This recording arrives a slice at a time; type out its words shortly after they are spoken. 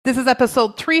This is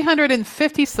episode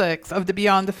 356 of the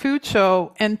Beyond the Food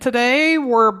Show, and today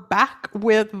we're back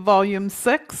with Volume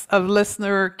 6 of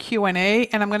Listener Q&A,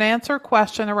 and I'm going to answer a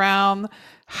question around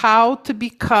how to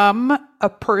become a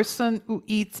person who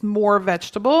eats more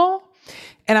vegetable,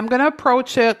 and I'm going to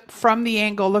approach it from the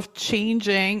angle of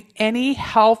changing any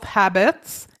health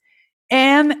habits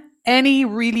and any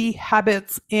really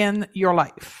habits in your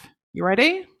life. You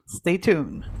ready? Stay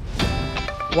tuned.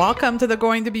 Welcome to the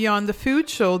Going to Beyond the Food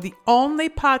Show, the only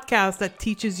podcast that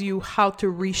teaches you how to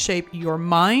reshape your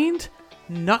mind,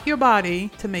 not your body,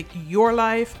 to make your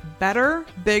life better,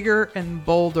 bigger, and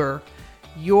bolder.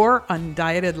 Your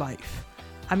undieted life.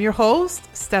 I'm your host,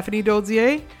 Stephanie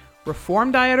Dodier,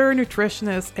 reformed dieter,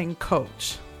 nutritionist, and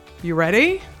coach. You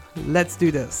ready? Let's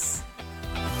do this.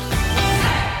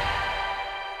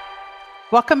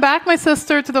 Welcome back, my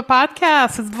sister, to the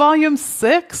podcast. It's volume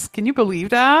 6. Can you believe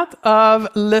that? Of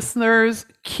listeners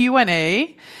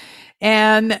Q&A.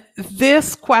 And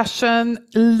this question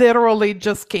literally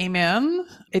just came in.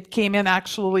 It came in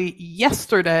actually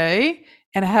yesterday.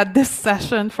 And I had this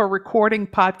session for recording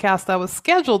podcast that was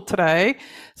scheduled today.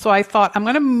 So I thought I'm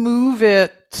going to move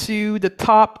it to the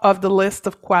top of the list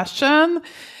of questions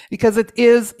because it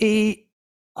is a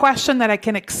question that I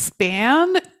can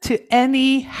expand to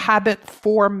any habit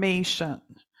formation.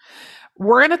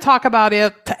 We're going to talk about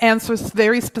it to answer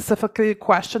very specifically the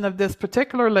question of this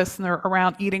particular listener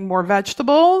around eating more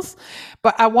vegetables.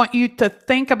 But I want you to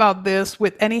think about this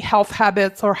with any health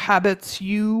habits or habits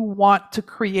you want to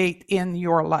create in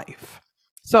your life.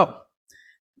 So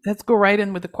let's go right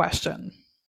in with the question.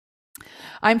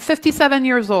 I'm 57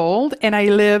 years old and I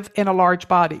live in a large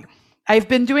body. I've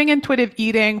been doing intuitive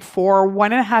eating for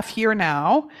 1.5 years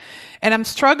now, and I'm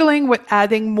struggling with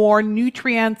adding more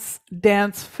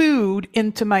nutrients-dense food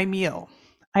into my meal.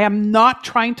 I am not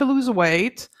trying to lose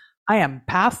weight. I am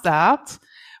past that,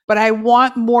 but I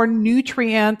want more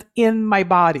nutrient in my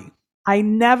body. I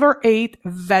never ate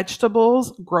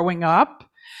vegetables growing up,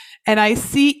 and I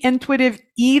see intuitive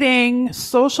eating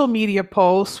social media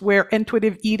posts where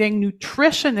intuitive eating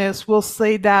nutritionists will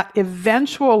say that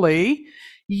eventually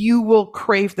you will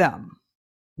crave them.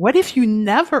 What if you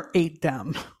never ate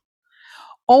them?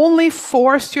 Only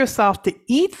forced yourself to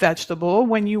eat vegetable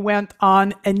when you went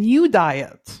on a new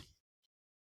diet.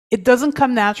 It doesn't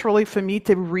come naturally for me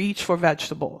to reach for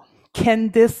vegetable. Can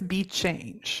this be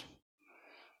changed?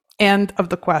 End of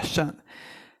the question.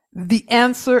 The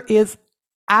answer is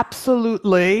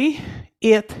absolutely,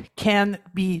 it can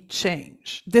be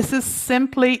changed. This is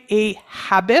simply a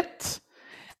habit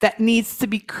that needs to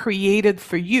be created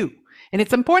for you. And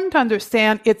it's important to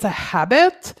understand it's a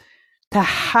habit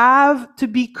to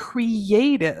be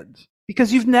created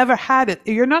because you've never had it.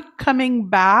 You're not coming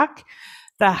back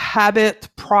the habit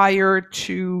prior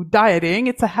to dieting.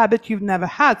 It's a habit you've never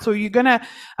had. So I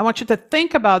want you to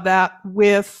think about that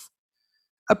with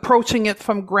approaching it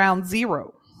from ground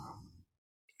zero.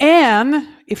 And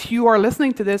if you are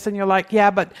listening to this and you're like, yeah,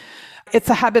 but it's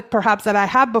a habit perhaps that I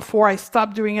had before I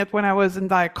stopped doing it when I was in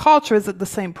diet culture. Is it the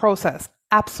same process?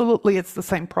 Absolutely, it's the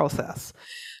same process.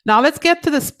 Now let's get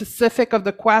to the specific of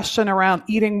the question around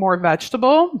eating more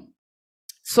vegetable.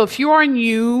 So if you are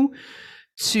new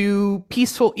to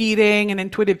peaceful eating and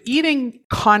intuitive eating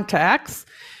context,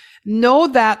 know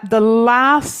that the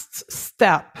last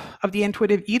step of the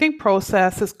intuitive eating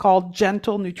process is called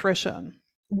gentle nutrition,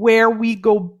 where we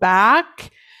go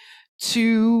back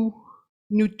to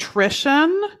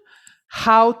nutrition,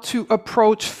 how to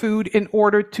approach food in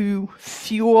order to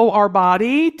fuel our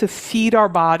body, to feed our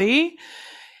body.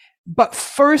 But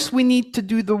first, we need to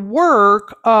do the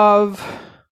work of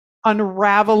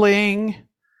unraveling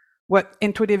what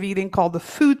intuitive eating called the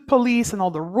food police and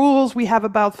all the rules we have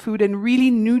about food and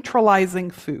really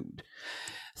neutralizing food.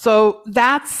 So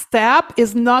that step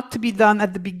is not to be done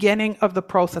at the beginning of the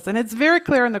process. And it's very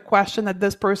clear in the question that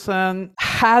this person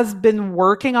has been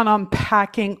working on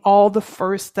unpacking all the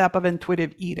first step of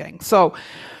intuitive eating. So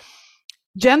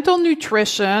gentle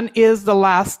nutrition is the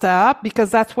last step because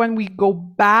that's when we go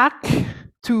back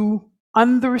to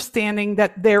understanding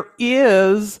that there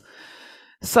is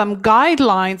some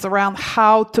guidelines around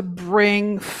how to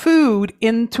bring food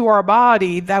into our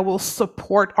body that will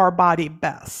support our body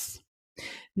best.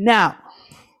 Now,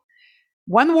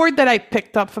 one word that I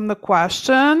picked up from the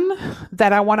question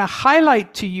that I want to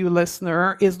highlight to you,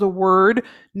 listener, is the word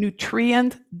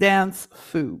nutrient-dense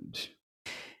food.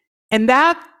 And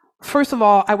that, first of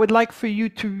all, I would like for you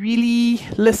to really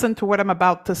listen to what I'm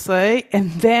about to say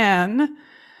and then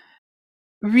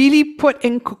really put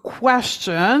in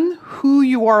question who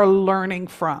you are learning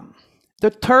from.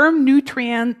 The term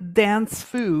nutrient-dense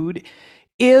food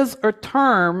is a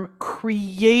term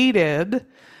created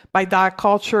by diet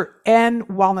culture and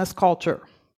wellness culture.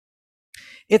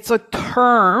 It's a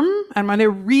term, I'm going to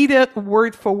read it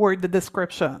word for word, the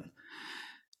description.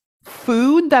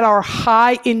 Food that are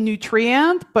high in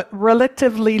nutrient, but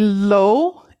relatively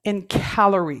low in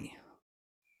calorie.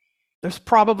 There's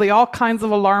probably all kinds of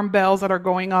alarm bells that are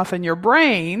going off in your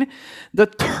brain. The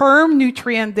term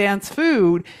nutrient-dense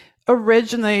food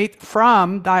originate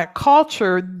from diet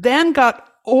culture, then got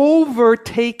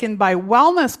overtaken by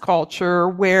wellness culture,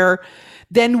 where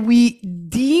then we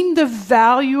deem the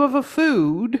value of a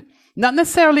food, not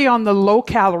necessarily on the low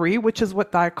calorie, which is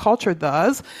what diet culture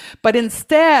does, but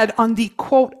instead on the,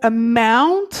 quote,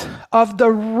 amount of the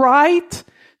right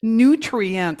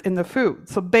nutrient in the food.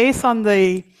 So based on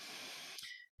the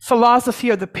philosophy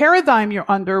or the paradigm you're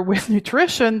under with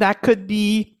nutrition, that could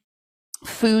be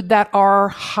food that are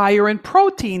higher in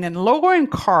protein and lower in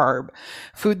carb,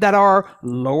 food that are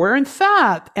lower in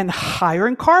fat and higher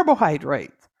in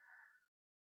carbohydrate.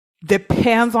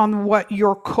 Depends on what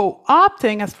you're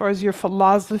co-opting as far as your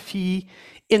philosophy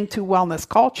into wellness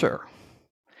culture.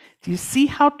 Do you see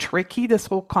how tricky this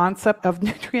whole concept of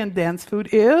nutrient-dense food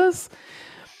is?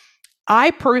 I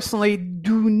personally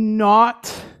do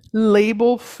not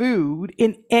label food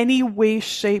in any way,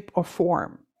 shape, or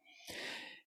form,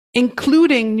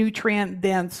 including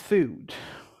nutrient-dense food.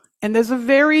 And there's a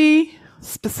very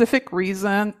specific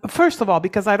reason. First of all,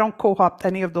 because I don't co-opt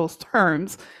any of those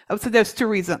terms. I would say there's two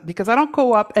reasons. Because I don't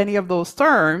co-opt any of those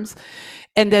terms.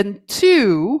 And then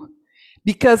two,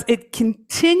 because it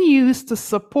continues to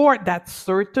support that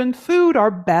certain food are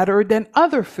better than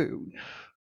other food,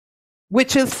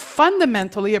 which is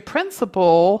fundamentally a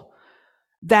principle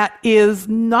that is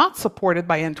not supported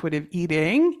by intuitive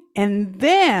eating. And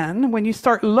then when you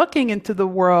start looking into the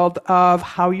world of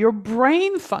how your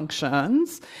brain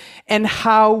functions and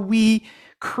how we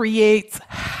create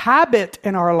habit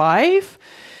in our life,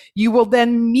 you will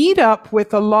then meet up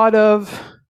with a lot of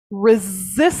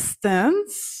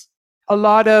resistance, a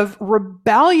lot of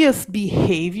rebellious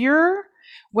behavior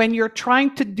when you're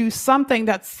trying to do something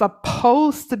that's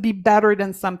supposed to be better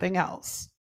than something else.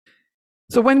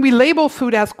 So when we label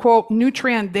food as, quote,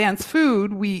 nutrient-dense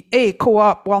food, we,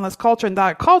 co-opt wellness culture and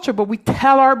diet culture, but we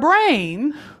tell our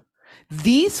brain,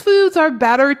 these foods are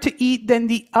better to eat than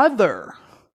the other.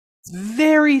 It's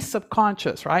very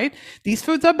subconscious, right? These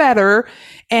foods are better,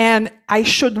 and I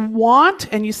should want,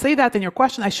 and you say that in your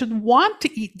question, I should want to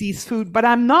eat these foods, but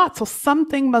I'm not, so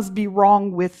something must be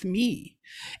wrong with me.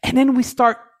 And then we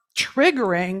start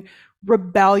triggering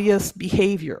rebellious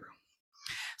behavior.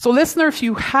 So listener, if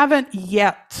you haven't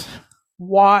yet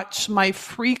watched my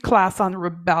free class on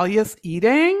rebellious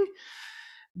eating,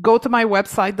 go to my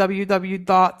website,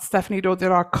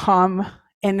 www.stephaniedodier.com,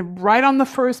 and right on the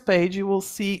first page, you will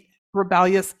see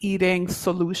rebellious eating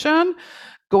solution.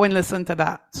 Go and listen to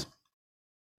that.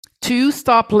 2,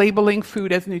 stop labeling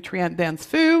food as nutrient-dense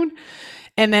food.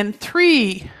 And then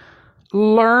 3,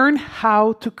 learn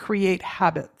how to create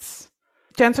habits.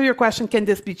 To answer your question, can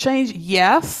this be changed?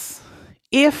 Yes.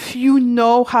 If you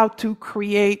know how to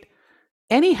create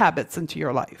any habits into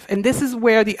your life. And this is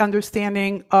where the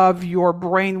understanding of your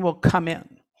brain will come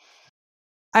in.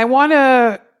 I want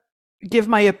to give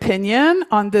my opinion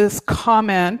on this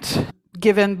comment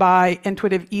given by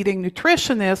intuitive eating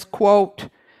nutritionist, quote,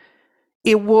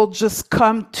 it will just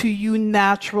come to you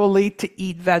naturally to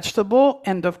eat vegetable,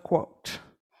 end of quote.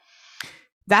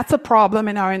 That's a problem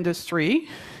in our industry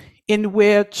in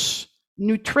which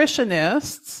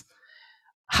nutritionists,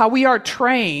 how we are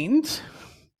trained,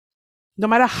 no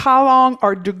matter how long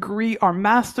our degree, our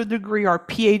master degree, our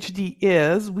PhD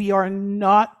is, we are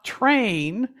not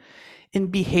trained in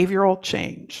behavioral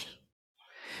change.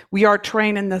 We are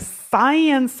trained in the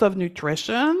science of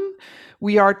nutrition.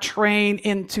 We are trained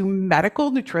into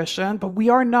medical nutrition, but we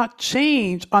are not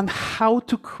trained on how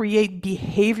to create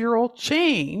behavioral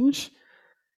change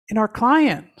in our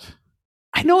client.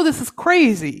 I know this is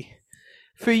crazy.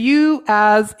 For you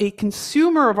as a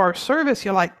consumer of our service,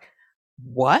 you're like,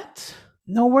 what?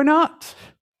 No, we're not.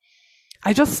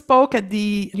 I just spoke at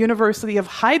the University of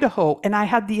Idaho, and I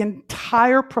had the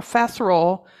entire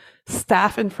professoral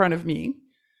staff in front of me,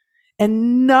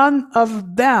 and none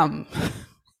of them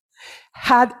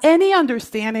had any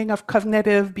understanding of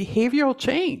cognitive behavioral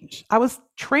change. I was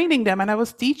training them and I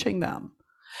was teaching them.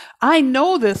 I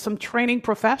know this from training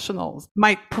professionals.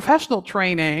 My professional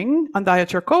training on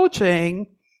dietary coaching,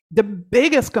 the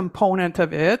biggest component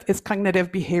of it is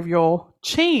cognitive behavioral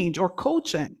change or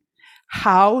coaching.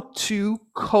 How to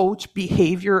coach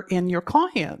behavior in your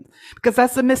client. Because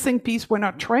that's the missing piece we're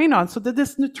not trained on. So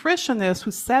this nutritionist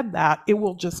who said that, it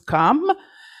will just come.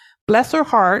 Bless her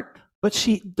heart, but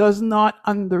she does not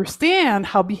understand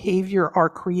how behavior are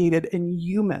created in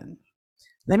human.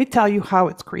 Let me tell you how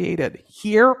it's created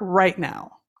here right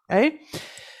now. Okay?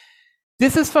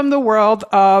 This is from the world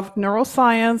of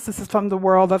neuroscience. This is from the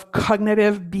world of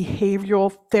cognitive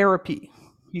behavioral therapy.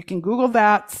 You can Google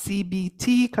that,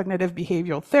 CBT, cognitive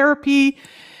behavioral therapy,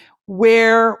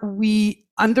 where we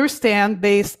understand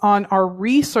based on our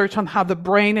research on how the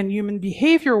brain and human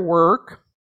behavior work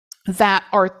that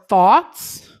our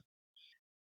thoughts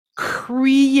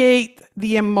create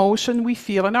the emotion we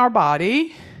feel in our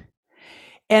body,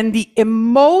 and the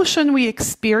emotion we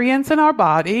experience in our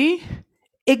body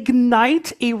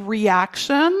ignite a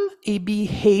reaction, a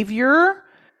behavior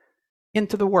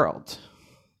into the world.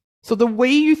 So the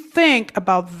way you think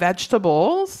about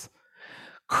vegetables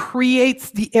creates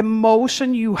the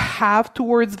emotion you have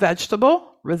towards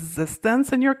vegetable,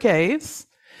 resistance in your case,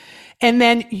 and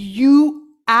then you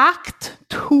act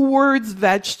towards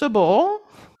vegetable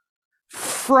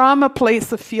from a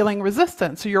place of feeling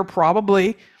resistance. So you're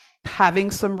probably having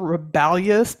some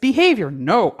rebellious behavior.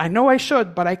 No, I know I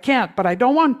should, but I can't, but I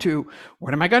don't want to.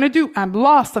 What am I going to do? I'm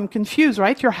lost. I'm confused,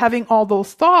 right? You're having all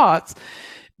those thoughts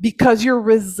because you're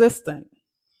resisting,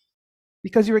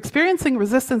 because you're experiencing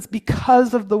resistance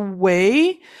because of the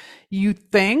way you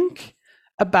think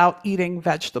about eating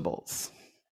vegetables.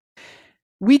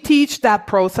 We teach that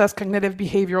process, cognitive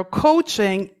behavioral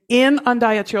coaching, in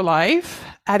Undiet Your Life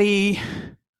at a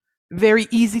very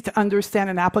easy to understand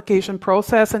and application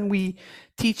process, and we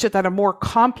teach it at a more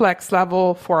complex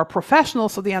level for our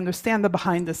professionals so they understand the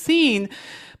behind the scene.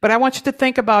 But I want you to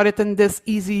think about it in this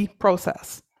easy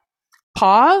process.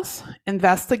 Pause,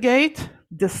 investigate,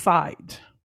 decide.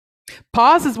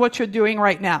 Pause is what you're doing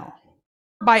right now.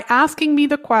 By asking me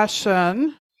the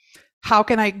question, how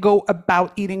can I go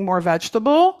about eating more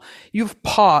vegetable? You've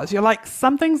paused. You're like,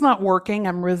 something's not working.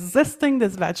 I'm resisting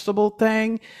this vegetable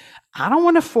thing. I don't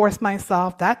want to force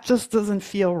myself. That just doesn't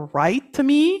feel right to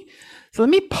me. So let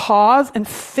me pause and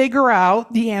figure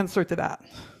out the answer to that,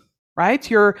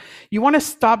 right? You want to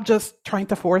stop just trying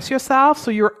to force yourself. So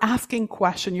you're asking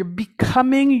questions. You're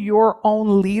becoming your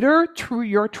own leader through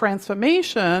your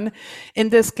transformation, in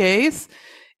this case,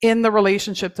 in the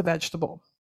relationship to vegetable.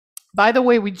 By the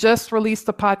way, we just released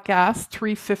a podcast,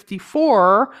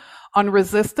 354, on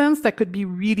resistance that could be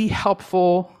really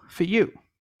helpful for you.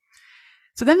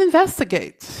 So then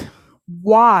investigate.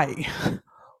 Why?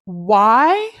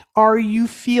 Why are you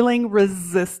feeling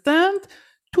resistant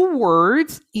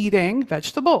towards eating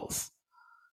vegetables?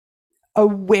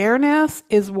 Awareness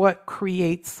is what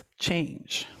creates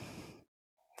change.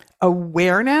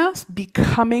 Awareness,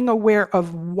 becoming aware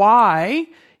of why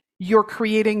you're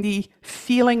creating the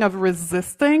feeling of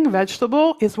resisting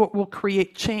vegetable, is what will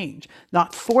create change,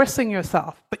 not forcing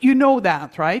yourself. But you know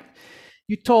that, right?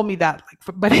 You told me that.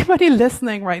 But anybody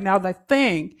listening right now that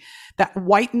think that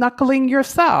white knuckling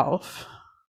yourself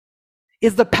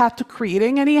is the path to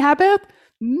creating any habit?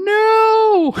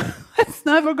 No, it's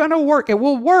never going to work. It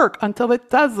will work until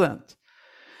it doesn't.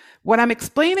 What I'm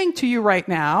explaining to you right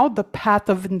now, the path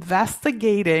of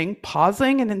investigating,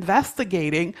 pausing and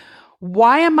investigating,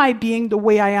 why am I being the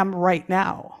way I am right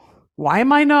now? Why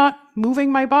am I not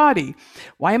moving my body?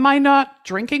 Why am I not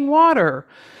drinking water?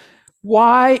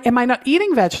 Why am I not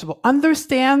eating vegetable?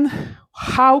 Understand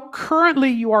how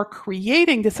currently you are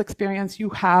creating this experience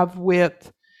you have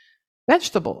with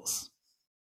vegetables.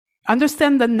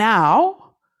 Understand the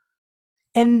now.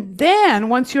 And then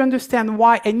once you understand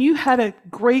why, and you had a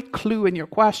great clue in your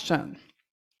question,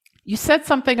 you said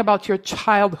something about your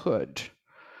childhood.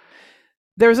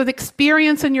 There's an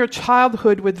experience in your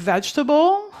childhood with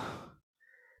vegetable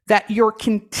that you're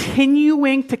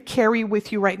continuing to carry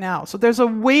with you right now. So there's a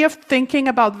way of thinking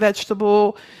about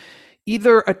vegetable,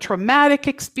 either a traumatic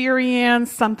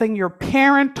experience, something your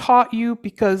parent taught you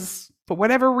because for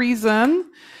whatever reason,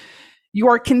 you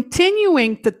are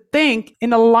continuing to think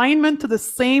in alignment to the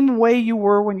same way you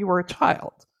were when you were a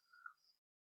child.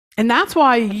 And that's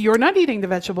why you're not eating the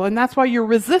vegetable, and that's why you're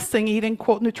resisting eating,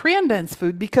 quote, nutrient-dense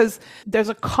food, because there's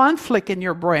a conflict in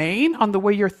your brain on the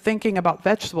way you're thinking about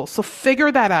vegetables. So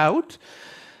figure that out.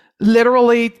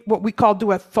 Literally, what we call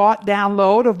do a thought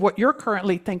download of what you're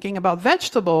currently thinking about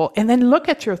vegetable, and then look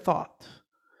at your thought.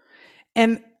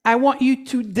 And I want you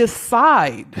to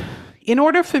decide, in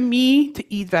order for me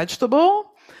to eat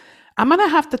vegetable, I'm going to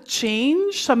have to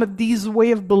change some of these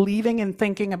way of believing and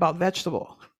thinking about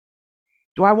vegetable.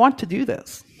 Do I want to do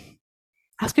this?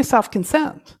 Ask yourself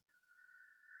consent.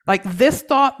 Like this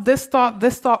thought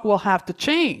will have to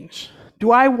change.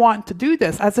 Do I want to do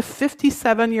this? As a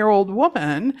 57-year-old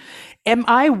woman, am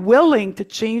I willing to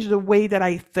change the way that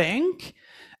I think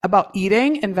about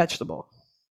eating and vegetable?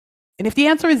 And if the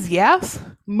answer is yes,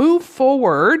 move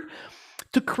forward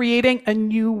to creating a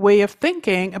new way of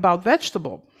thinking about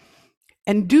vegetable.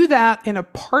 And do that in a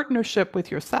partnership with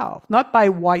yourself, not by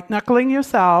white-knuckling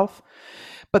yourself,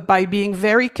 but by being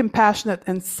very compassionate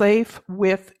and safe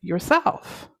with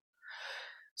yourself.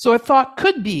 So a thought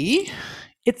could be,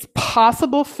 it's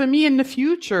possible for me in the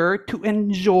future to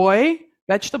enjoy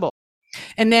vegetables.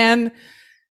 And then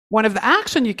one of the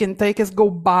action you can take is go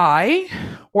buy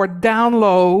or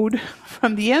download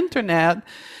from the internet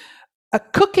a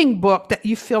cooking book that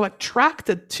you feel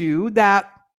attracted to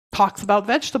that talks about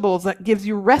vegetables, that gives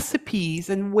you recipes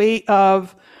and way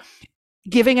of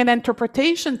giving an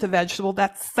interpretation to vegetable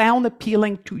that sound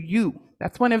appealing to you.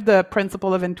 That's one of the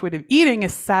principles of intuitive eating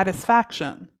is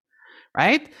satisfaction,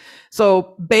 right?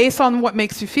 So based on what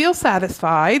makes you feel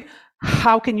satisfied,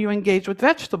 how can you engage with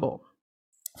vegetable?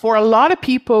 For a lot of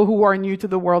people who are new to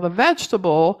the world of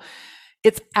vegetable,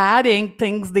 it's adding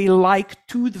things they like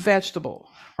to the vegetable,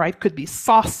 right? It could be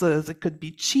sauces, it could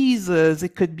be cheeses,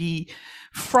 it could be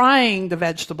frying the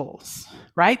vegetables,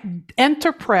 right?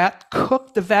 Interpret,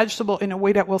 cook the vegetable in a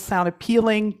way that will sound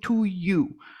appealing to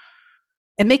you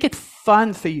and make it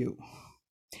fun for you.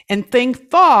 And think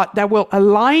thought that will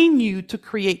align you to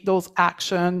create those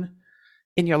action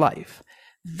in your life.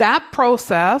 That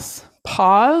process,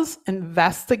 pause,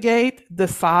 investigate,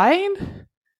 decide,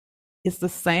 is the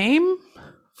same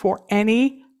for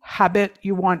any habit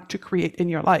you want to create in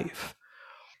your life.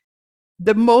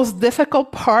 The most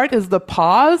difficult part is the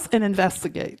pause and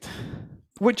investigate.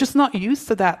 We're just not used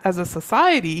to that as a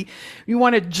society. We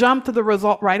want to jump to the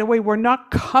result right away. We're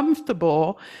not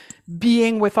comfortable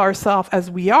being with ourselves as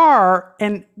we are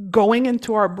and going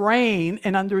into our brain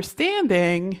and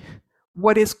understanding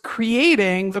what is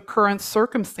creating the current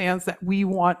circumstance that we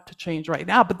want to change right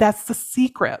now. But that's the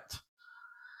secret,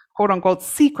 quote unquote,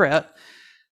 secret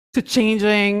to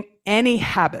changing any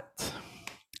habit.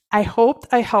 I hope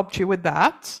I helped you with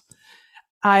that.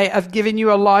 I have given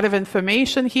you a lot of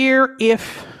information here.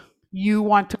 If you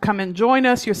want to come and join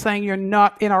us, you're saying you're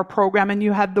not in our program and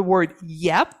you had the word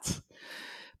yet,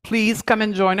 please come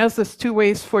and join us. There's two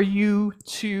ways for you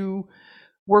to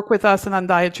work with us and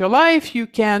Undiet Your Life. You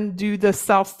can do the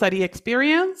self-study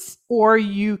experience, or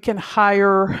you can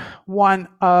hire one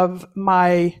of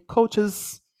my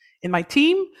coaches in my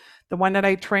team, the one that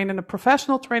I train in a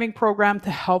professional training program,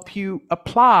 to help you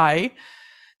apply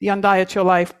the Undiet Your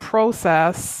Life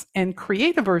process and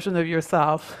create a version of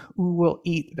yourself who will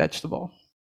eat vegetable.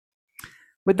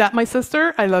 With that, my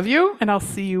sister, I love you, and I'll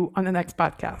see you on the next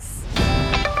podcast.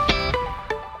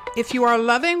 If you are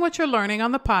loving what you're learning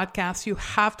on the podcast, you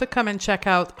have to come and check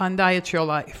out Undiet Your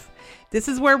Life. This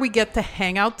is where we get to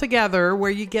hang out together,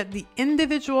 where you get the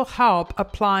individual help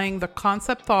applying the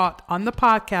concept thought on the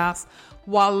podcast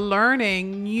while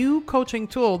learning new coaching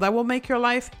tool that will make your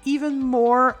life even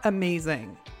more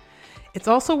amazing. It's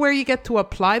also where you get to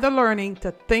apply the learning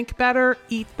to think better,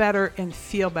 eat better, and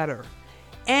feel better,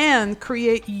 and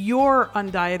create your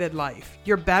undieted life,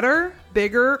 your better,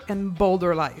 bigger, and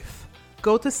bolder life.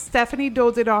 Go to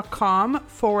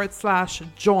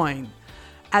stephaniedode.com/join.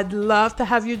 I'd love to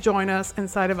have you join us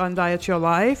inside of Undiet Your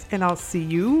Life, and I'll see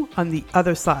you on the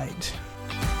other side.